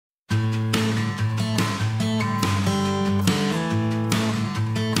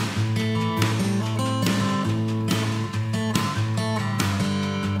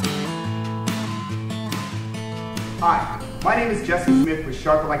name is Jesse Smith with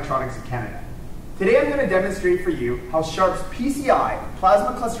Sharp Electronics of Canada. Today I'm going to demonstrate for you how Sharp's PCI,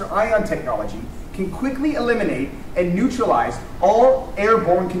 Plasmacluster Ion technology, can quickly eliminate and neutralize all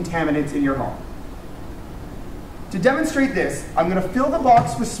airborne contaminants in your home. To demonstrate this, I'm going to fill the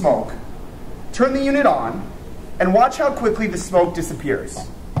box with smoke, turn the unit on, and watch how quickly the smoke disappears.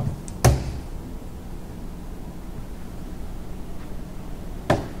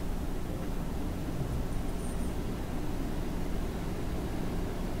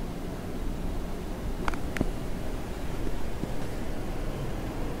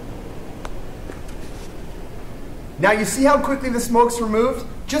 Now you see how quickly the smoke's removed?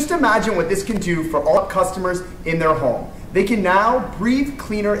 Just imagine what this can do for all customers in their home. They can now breathe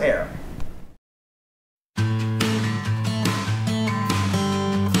cleaner air.